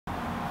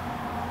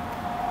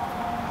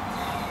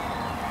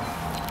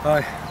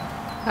Hi.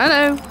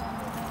 Hello.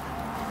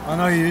 I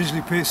know you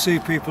usually see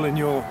people in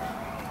your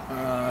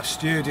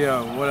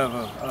studio,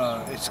 whatever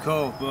it's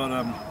called, but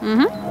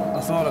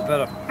I thought I'd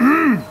better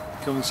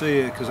come and see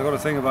you because I've got a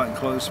thing about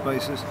enclosed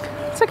spaces.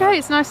 It's okay,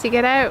 it's nice to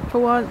get out for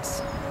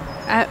once.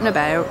 Out and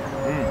about.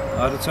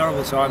 I had a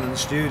terrible time in the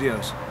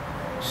studios.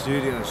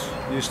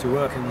 Used to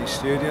work in these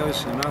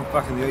studios, you know,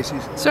 back in the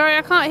 80s. Sorry,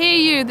 I can't hear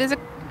you. There's a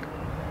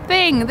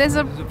thing. There's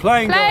a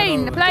plane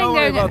going The plane Don't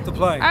worry going about the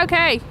plane.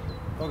 Okay.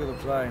 Look at the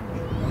plane.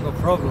 I've got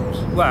problems.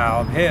 Well,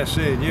 I'm here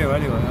seeing you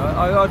anyway.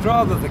 I'd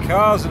rather the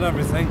cars and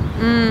everything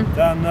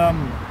than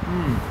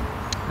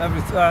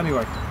everything.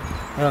 Anyway.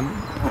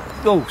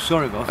 Oh,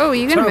 sorry, boss. Oh,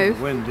 you're gonna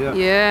move. Wind, yeah.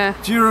 Yeah.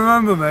 Do you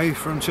remember me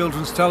from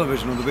children's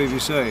television on the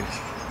BBC?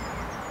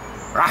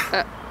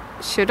 Rah.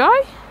 Should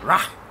I?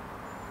 Rah.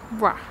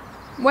 Rah.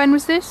 When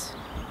was this?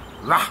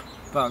 Rah.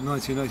 About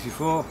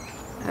 1984.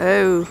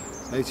 Oh.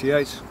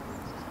 88.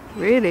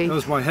 Really? That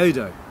was my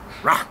heyday.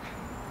 Rah.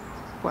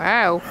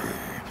 Wow.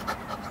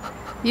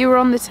 You were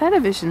on the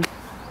television.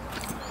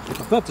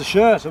 I've got the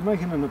shirt. I'm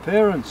making an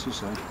appearance, you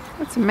see.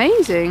 That's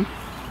amazing.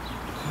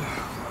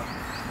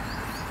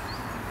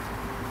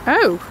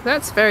 Oh,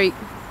 that's very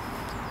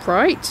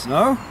bright.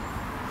 No?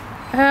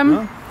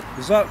 No?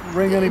 Does that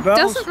ring any bells?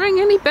 It doesn't ring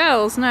any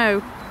bells,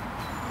 no.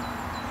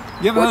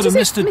 You ever heard of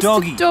Mr.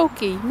 Doggie? Mr.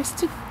 Doggie.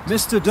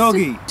 Mr.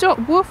 Doggie.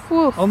 Woof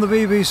woof. On the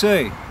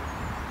BBC.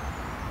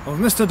 Of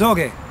Mr.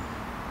 Doggie.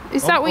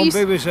 Is that what you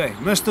on BBC?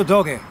 Mr.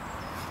 Doggie.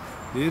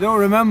 You don't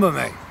remember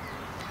me?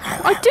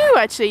 I do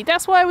actually.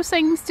 That's why I was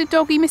saying Mr.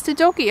 Doggie, Mr.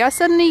 Doggie.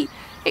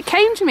 It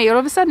came to me all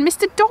of a sudden,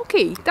 Mr.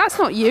 Doggie. That's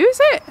not you, is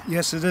it?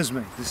 Yes, it is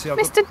me. You see,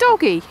 Mr.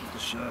 Doggie. The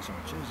shirt on,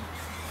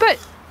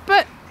 Jesus.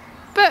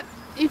 But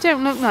you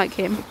don't look like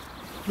him.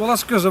 Well,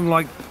 that's because I'm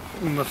like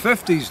in my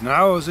 50s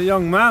now. As a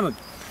young man, I'd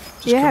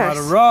just come out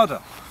of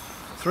RADA.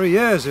 3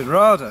 years in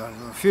RADA,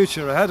 a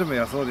future ahead of me.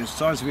 I thought it's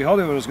time to be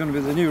Hollywood. I was going to be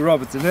the new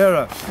Robert De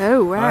Niro.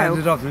 Oh, wow. I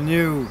ended up the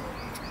new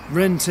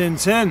Rin Tin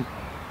Tin.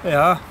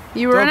 Yeah.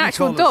 You were an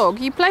actual dog?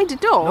 You played a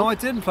dog? No, I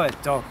didn't play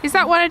a dog. Is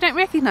that why I don't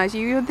recognise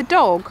you? You were the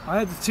dog? I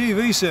had the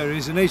TV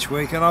series in each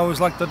week and I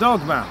was like the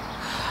dog man.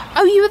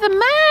 Oh, you were the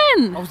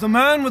man! I was the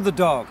man with the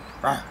dog.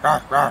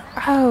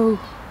 Oh.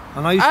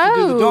 And I used to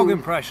do the dog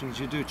impressions.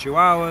 You do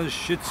Chihuahuas,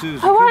 Shih Tzus.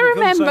 Oh, I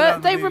remember.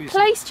 They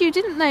replaced you,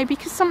 didn't they?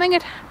 Because something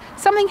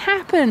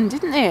happened,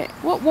 didn't it?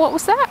 What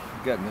was that?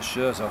 Getting the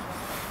shirt off.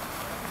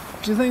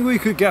 Do you think we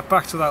could get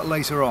back to that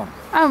later on?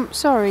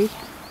 Sorry.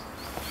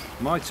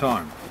 My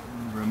time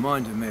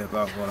reminded me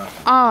about what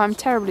happened. Oh, I'm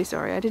terribly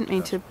sorry. I didn't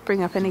mean to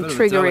bring up any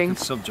triggering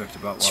subject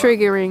about what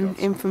triggering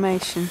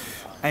information.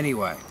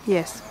 Anyway.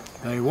 Yes.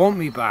 They want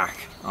me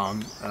back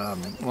on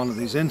one of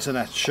these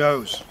internet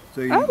shows,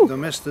 the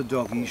Mr.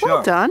 Doggie show.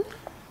 Well done.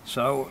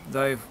 So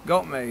they've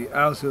got me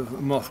out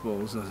of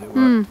mothballs, as it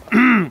were.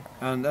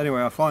 And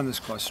anyway, I find this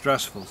quite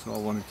stressful, so I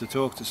wanted to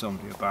talk to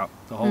somebody about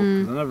the whole,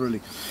 because I've never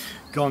really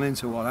gone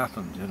into what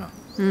happened, you know.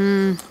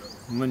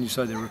 And when you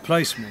say they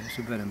replaced me, it's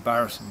a bit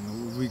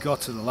embarrassing. We got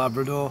to the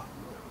Labrador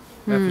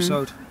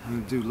episode,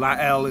 and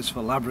L is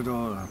for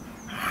Labrador. And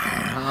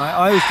I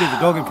always did the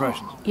dog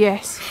impressions.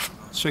 Yes.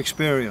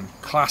 Shakespearean,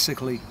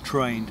 classically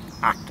trained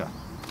actor.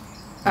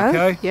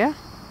 Okay? Oh, yeah.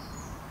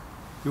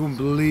 You wouldn't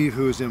believe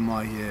who was in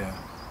my year.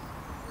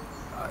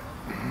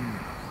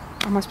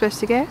 Am I supposed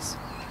to guess?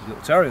 There's a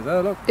little terrier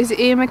there, look. Is it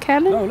Ian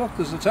McKellen? No, look,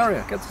 there's a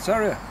terrier. Get the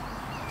terrier.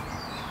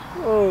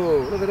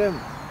 Oh, look at him.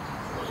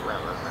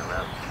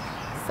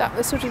 Is that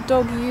the sort of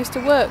dog you used to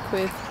work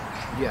with?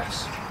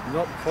 Yes,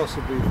 not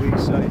possibly the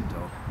same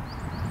dog.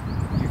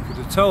 You could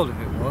have told if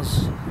it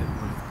was, it would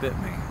have bit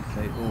me.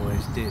 They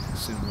always did,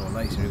 sooner or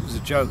later. It was a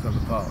joke on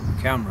the part of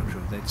the camera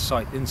crew. They'd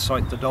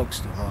incite the dogs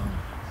to harm.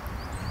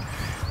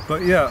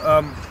 But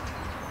yeah,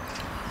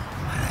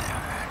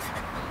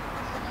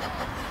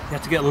 you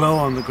have to get low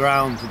on the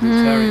ground to do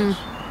terriers.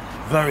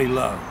 Very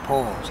low,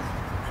 paws.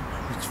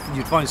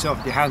 You'd find yourself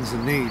with your hands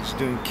and knees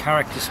doing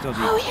character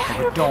study of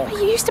a dog.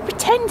 You used to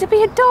pretend to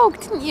be a dog,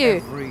 didn't you?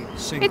 Every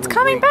single It's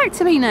coming week. back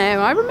to me now.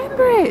 I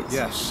remember it.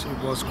 Yes, it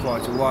was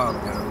quite a while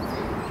ago.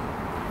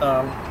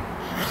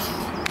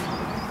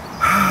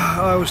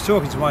 I was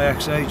talking to my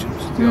ex-agent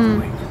the other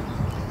week,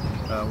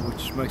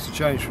 which makes a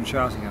change from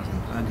shouting at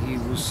him, and he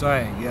was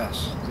saying,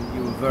 yes, that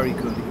you were very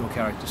good at your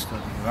character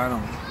study of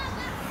animals.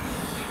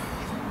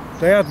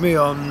 They had me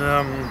on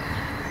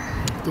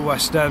the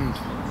West End,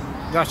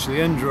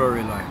 actually in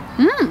Drury Lane,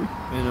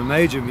 in a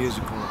major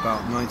musical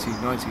about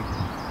 1990,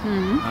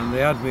 and they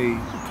had me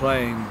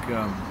playing,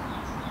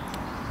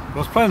 I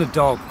was playing a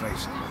dog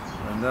basically,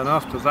 and then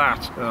after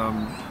that,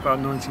 about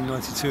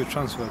 1992,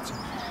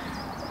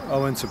 I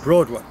went to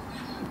Broadway.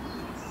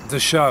 The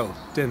show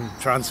didn't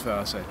transfer,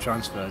 I say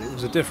transferred, it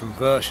was a different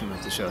version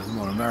of the show, a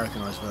more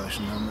Americanized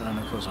version, and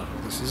of course I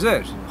thought, this is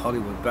it,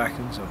 Hollywood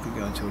beckons, so I could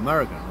go into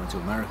America. I went to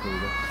America, we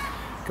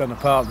got an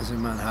apartment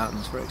in Manhattan.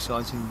 It's a very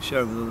exciting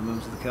show with other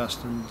members of the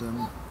cast,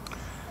 and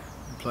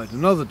played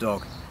another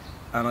dog,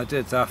 and I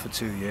did that for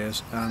 2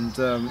 years, and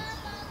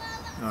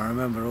I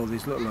remember all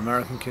these little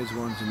American kids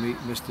wanting to meet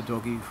Mr.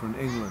 Doggie from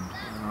England,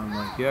 and I'm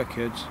like, yeah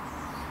kids,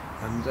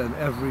 And then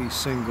every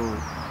single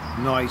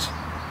night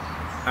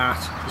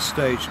at the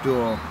stage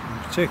door,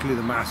 and particularly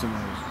the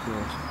matinees, of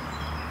course.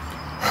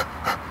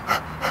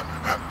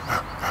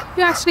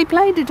 You actually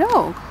played a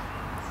dog?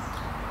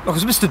 Oh, it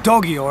was Mr.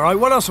 Doggie, all right.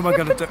 What else am I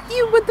going to do?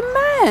 You were the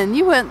man.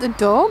 You weren't the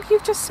dog.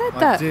 You've just said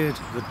that. I did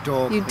the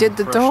dog. You did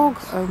the dog.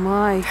 Oh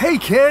my. Hey,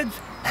 kid.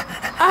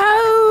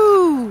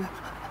 Oh.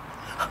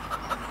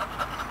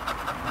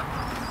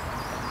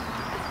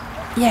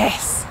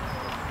 Yes.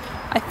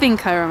 I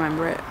think I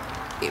remember it.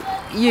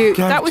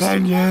 That was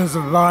 10 years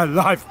of my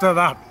life to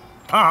that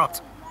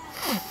part.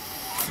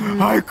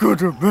 I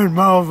could have been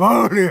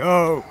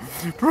Malvolio,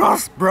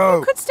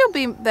 Prospero. Could still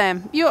be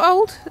them. You're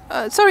old.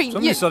 Sorry.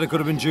 Somebody said it could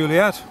have been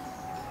Juliet.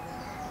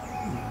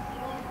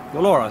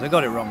 Well, all right, I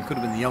got it wrong. It could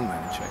have been the young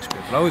man in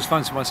Shakespeare. But I always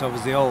fancy myself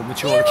as the old,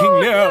 mature King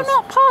Lear. You're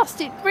not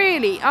past it,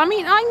 really. I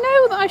mean, I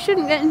know that I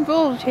shouldn't get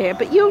involved here,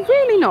 but you're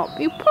really not.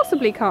 You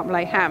possibly can't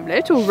play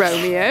Hamlet or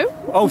Romeo.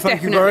 Oh,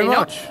 thank you very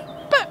much.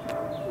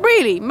 But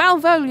really,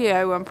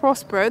 Malvolio and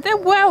Prospero, they're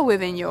well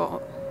within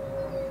your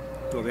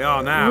Well, they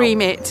are now.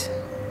 remit.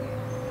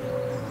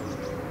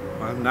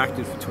 I haven't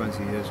acted for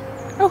 20 years.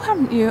 Oh,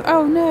 haven't you?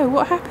 Oh no,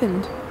 what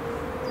happened?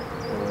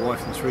 Got a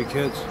wife and 3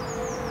 kids.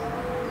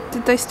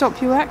 Did they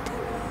stop you acting?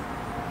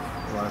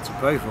 Well, I had to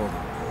pay for them.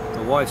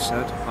 The wife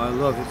said, I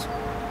love it.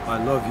 I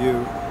love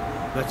you.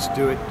 Let's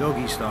do it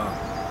doggy style.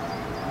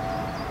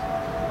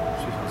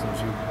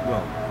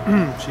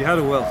 She had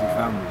a wealthy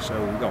family, so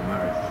we got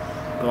married.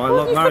 But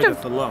I married her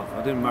for love.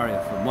 I didn't marry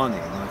her for money.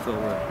 And I thought,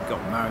 well, we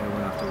got married, I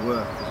wouldn't have to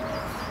work.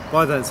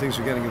 By then, things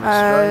were getting a bit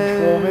strange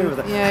for me. With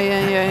it.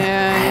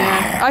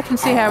 Yeah. I can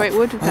see how it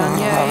would have done.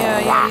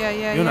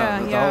 Yeah. You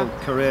know, the whole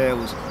career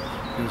was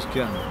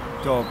getting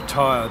dog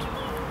tired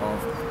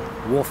of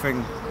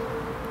woofing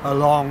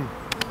along,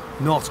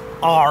 not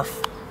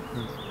arf.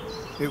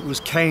 It was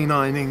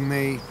canining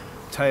me.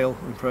 Tail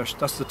impression.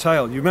 That's the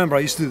tail. You remember I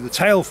used to do the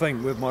tail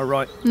thing with my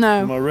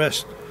my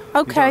wrist.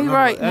 Okay,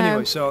 right.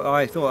 Anyway, so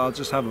I thought I'll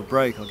just have a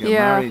break. I'll get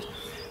married.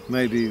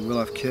 Maybe we'll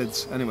have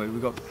kids. Anyway,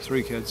 we've got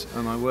 3 kids,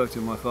 and I worked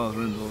in my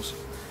father-in-law's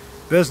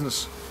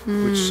business,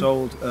 which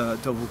sold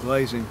double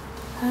glazing.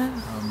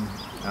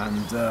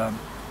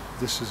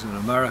 This is in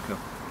America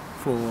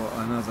for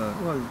another.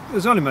 Well, it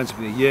was only meant to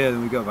be a year.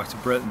 Then we go back to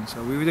Britain.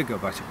 So we did go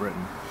back to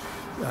Britain.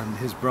 And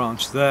his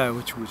branch there,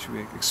 which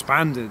we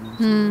expanded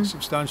into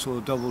substantial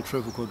double,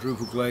 triple,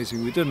 quadruple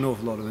glazing. We did an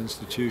awful lot of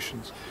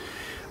institutions,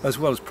 as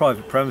well as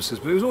private premises,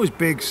 but it was always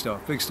big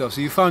stuff.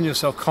 So you found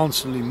yourself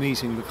constantly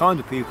meeting the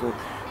kind of people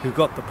who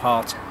got the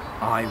part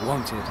I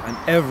wanted, and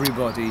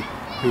everybody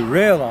who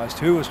realised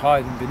who was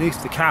hiding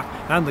beneath the cap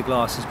and the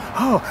glasses.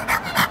 Oh!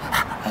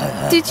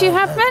 Did you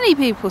have many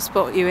people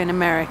spot you in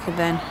America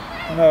then?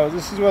 No,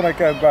 this is when I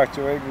came back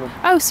to England.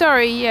 Oh,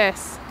 sorry,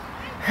 yes.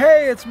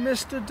 Hey, it's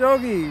Mr.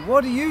 Doggie.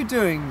 What are you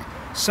doing?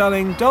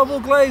 Selling double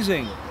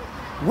glazing?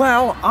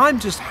 Well, I'm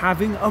just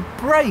having a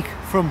break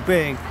from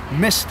being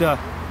Mr.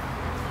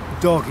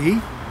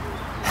 Doggie.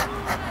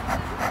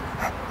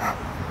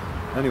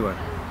 Anyway.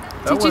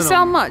 Did you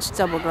sell much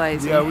double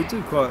glazing? Yeah, we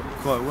did quite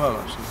well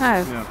actually.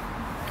 Oh. Yeah.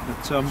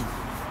 But,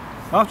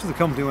 after the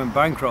company went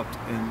bankrupt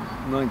in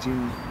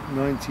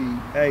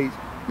 1998,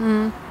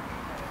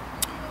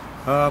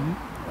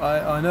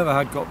 I never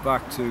had got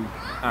back to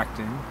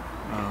acting.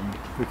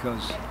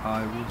 Because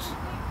I was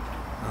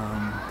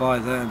by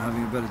then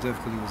having a bit of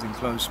difficulty with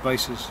enclosed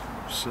spaces,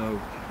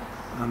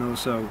 and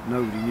also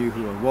nobody knew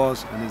who I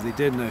was, and if they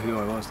did know who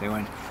I was, they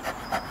went.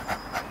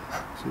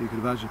 So you could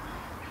imagine.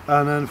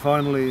 And then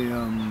finally,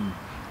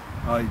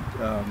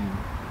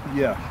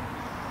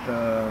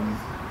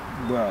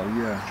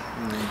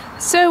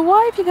 So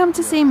why have you come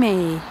to see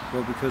me?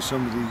 Well, because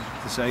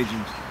this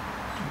agent,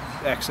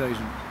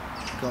 ex-agent,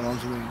 got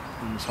onto me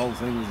in this whole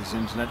thing with this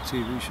internet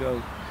TV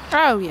show.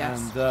 Oh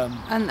yes.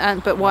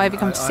 But why have you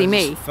come to see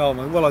me?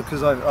 Well,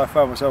 because I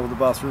found myself on the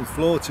bathroom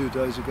floor 2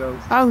 days ago.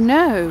 Oh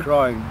no.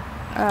 Crying.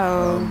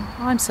 Oh,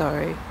 I'm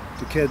sorry.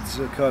 The kids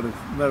are kind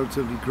of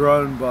relatively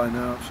grown by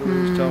now, so it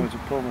was time to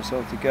pull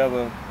myself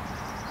together.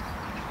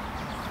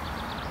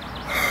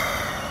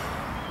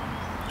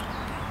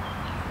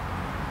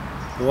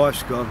 The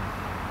wife's gone.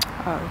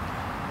 Oh.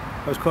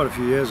 That was quite a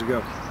few years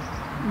ago.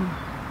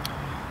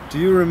 Do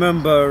you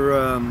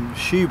remember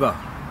Sheba?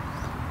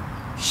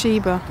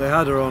 Sheba. They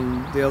had her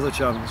on the other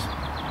channels.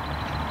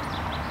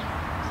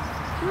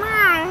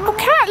 Oh,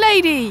 Cat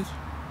Lady!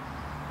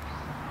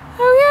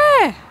 Oh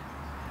yeah!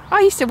 I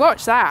used to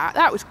watch that.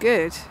 That was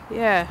good.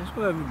 Yeah. That's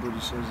what everybody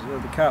says.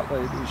 The Cat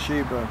Lady,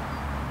 Sheba.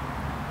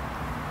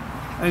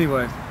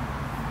 Anyway,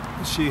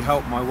 she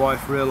helped my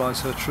wife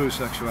realise her true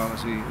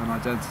sexuality and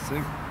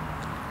identity.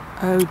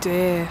 Oh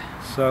dear.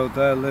 So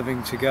they're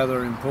living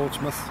together in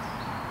Portsmouth.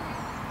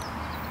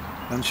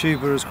 And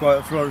Sheba has quite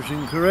a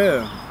flourishing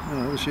career. You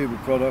know, the Sheba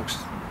products,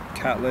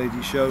 Cat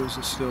Lady shows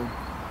are still,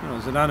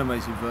 there's an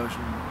animated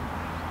version.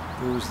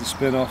 There was the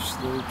spin-offs,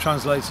 they're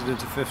translated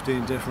into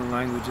 15 different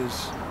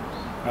languages.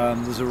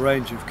 There's a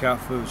range of cat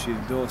food she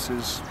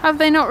endorses. Have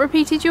they not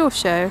repeated your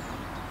show?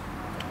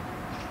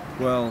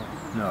 Well,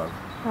 no.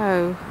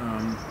 Oh.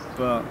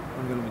 But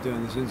I'm going to be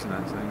doing this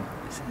internet thing.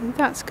 So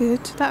that's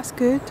good. That's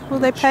good. Will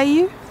they pay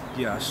you?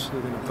 Yes,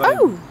 they're going to pay.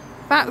 Oh,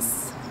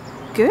 that's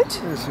good.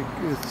 It's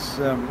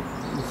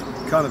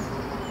kind of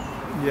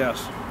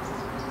yes.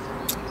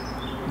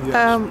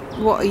 Yes.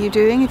 What are you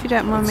doing, if you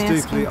don't mind me asking?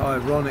 It's a deeply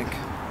ironic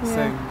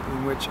thing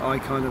in which I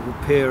kind of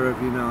appear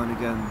every now and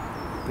again,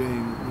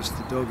 being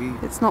Mr. Doggie.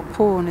 It's not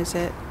porn, is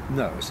it?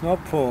 No, it's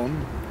not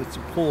porn. It's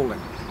appalling.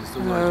 It's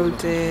the word Oh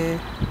dear.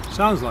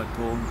 Sounds like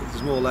porn, but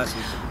there's more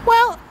letters.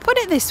 Well, put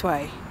it this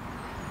way.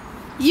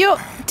 You're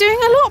doing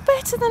a lot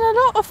better than a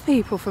lot of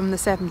people from the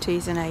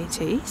 70s and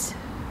 80s.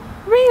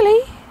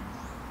 Really?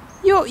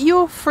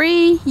 You're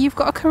free. You've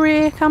got a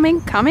career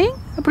coming,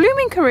 a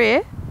blooming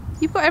career.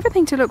 You've got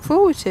everything to look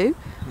forward to.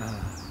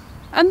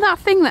 And that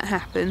thing that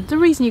happened, the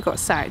reason you got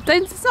sacked,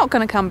 it's not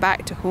going to come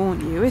back to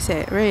haunt you, is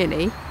it,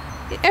 really?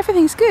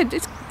 Everything's good.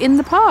 It's in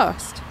the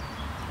past.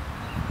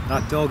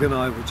 That dog and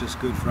I were just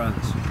good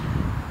friends.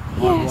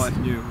 My wife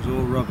knew it was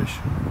all rubbish.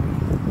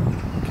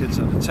 Kids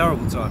had a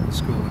terrible time at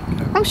school.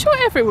 I'm sure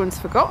everyone's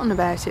forgotten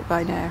about it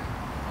by now.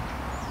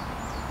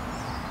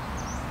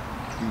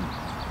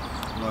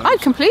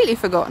 I'd completely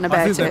forgotten about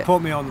it. I think they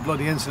put me on the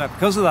bloody internet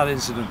because of that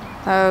incident.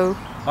 Oh.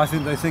 I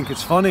think they think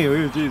it's funny.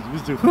 You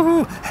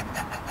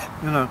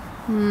know,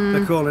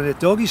 they're calling it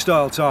doggy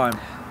style time.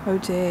 Oh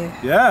dear.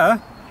 Yeah.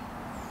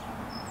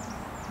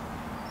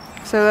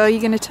 So are you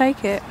going to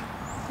take it?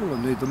 Well,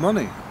 I need the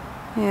money.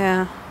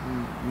 Yeah.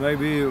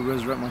 Maybe it'll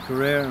resurrect my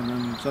career and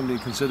then somebody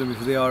consider me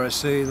for the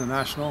RSC, the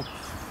National.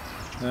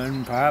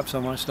 And perhaps I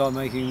might start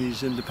making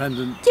these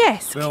independent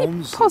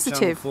films. Keep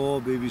positive.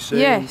 Channel 4, BBC.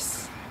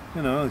 Yes.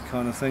 You know, the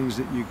kind of things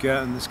that you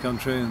get in this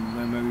country, and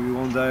then maybe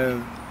one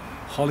day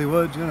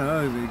Hollywood, you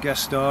know, be a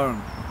guest star.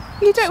 And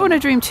you don't want to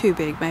dream too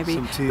big, maybe.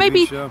 Some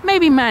TV show.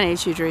 Maybe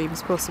manage your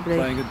dreams, possibly.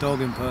 Playing a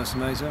dog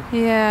impersonator.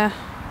 Yeah.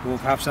 Or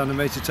perhaps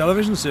animated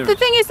television series. The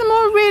thing is, the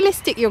more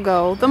realistic your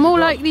goal, the more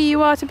likely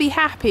you are to be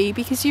happy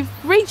because you've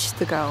reached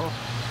the goal.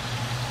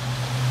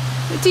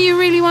 Do you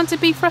really want to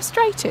be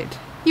frustrated?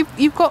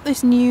 You've got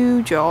this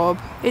new job.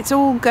 It's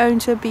all going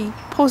to be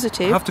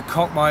positive. I have to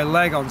cock my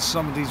leg on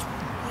somebody's...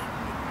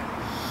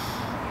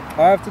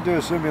 I have to do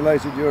a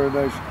simulated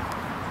urination.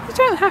 You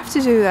don't have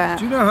to do that.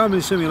 Do you know how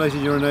many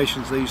simulated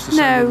urinations they used to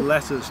send in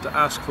letters to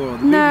ask for?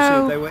 The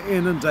BBC, they were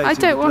inundated I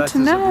don't with want to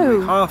letters.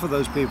 know. Half of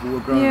those people were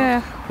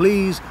grown-ups.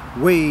 Please,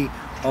 we,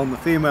 on the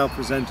female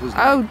presenters.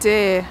 Oh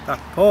dear. That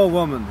poor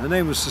woman, her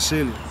name was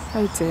Cecilia.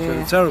 Oh dear. She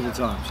had a terrible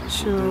time.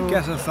 She Sure.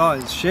 get her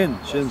thighs, sorry,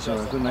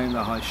 I couldn't name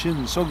that high.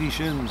 Soggy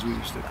shins, we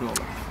used to call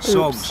her.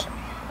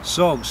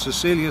 Sogs,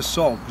 Cecilia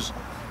Sogs,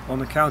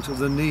 on account of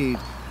the need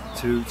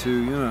to,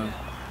 you know,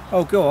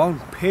 oh go on,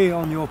 pee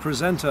on your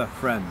presenter,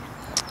 friend.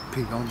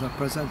 Pee on the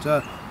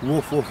presenter,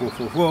 woof, woof, woof,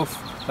 woof, woof.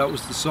 That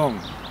was the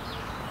song.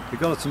 We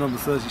got it to number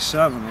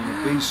 37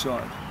 on the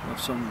B-side of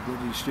some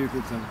bloody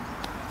stupid thing.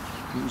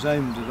 It was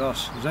aimed at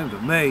us, it was aimed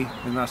at me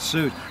in that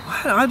suit.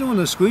 I don't want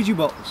the squeegee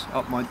bottles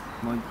up my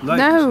legs.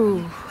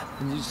 No.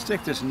 And you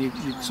stick this and you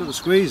sort of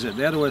squeeze it.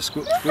 The other way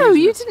squeeze it. No,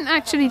 you didn't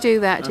actually do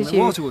that, did you? And the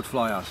water would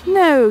fly out.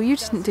 No, you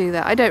didn't do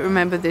that. I don't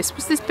remember this.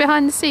 Was this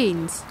behind the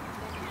scenes?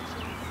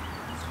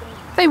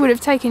 They would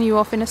have taken you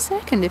off in a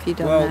second if you'd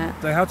done that. Well,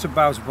 they had to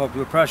bow to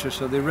popular pressure,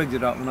 so they rigged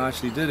it up and I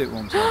actually did it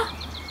one time.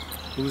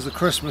 It was the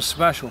Christmas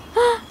special.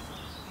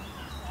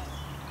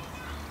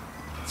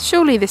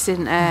 Surely this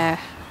didn't air.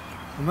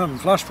 I'm having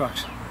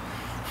flashbacks.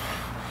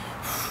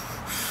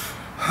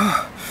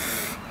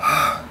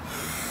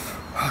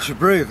 I should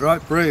breathe,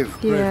 right? Breathe.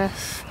 Yeah.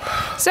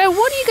 So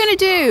what are you going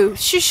to do?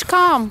 Shush,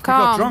 calm. We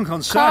got drunk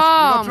on set. We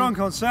got drunk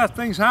on set.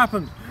 Things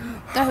happened.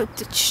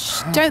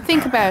 Don't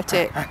think about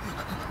it.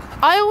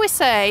 I always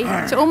say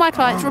to all my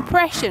clients,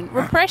 repression.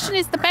 Repression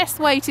is the best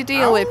way to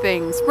deal with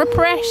things.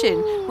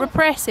 Repression.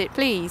 Repress it,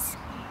 please.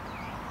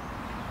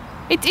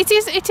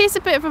 It is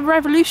a bit of a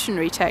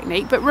revolutionary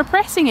technique, but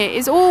repressing it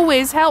is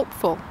always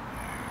helpful.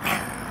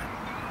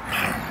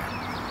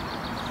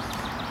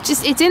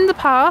 It's in the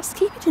past.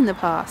 Keep it in the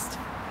past.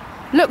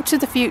 Look to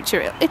the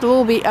future. It'll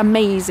all be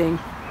amazing.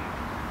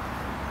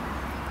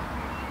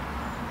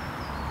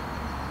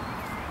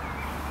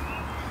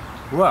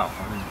 Well,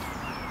 I mean,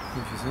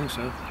 if you think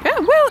so. Yeah,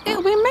 well,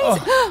 it'll be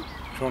amazing. Oh,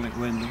 electronic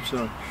wind, I'm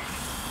sorry.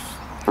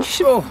 You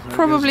should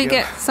probably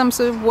get some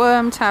sort of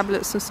worm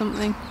tablets or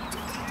something.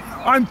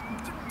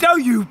 No,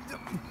 you...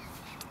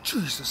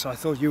 Jesus, I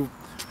thought you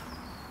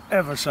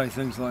ever say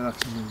things like that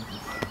to me.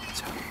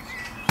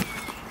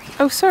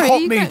 Oh, sorry.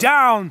 Put me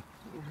down!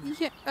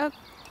 Yeah, I'm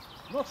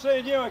not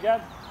seeing you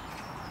again.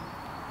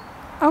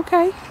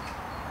 okay.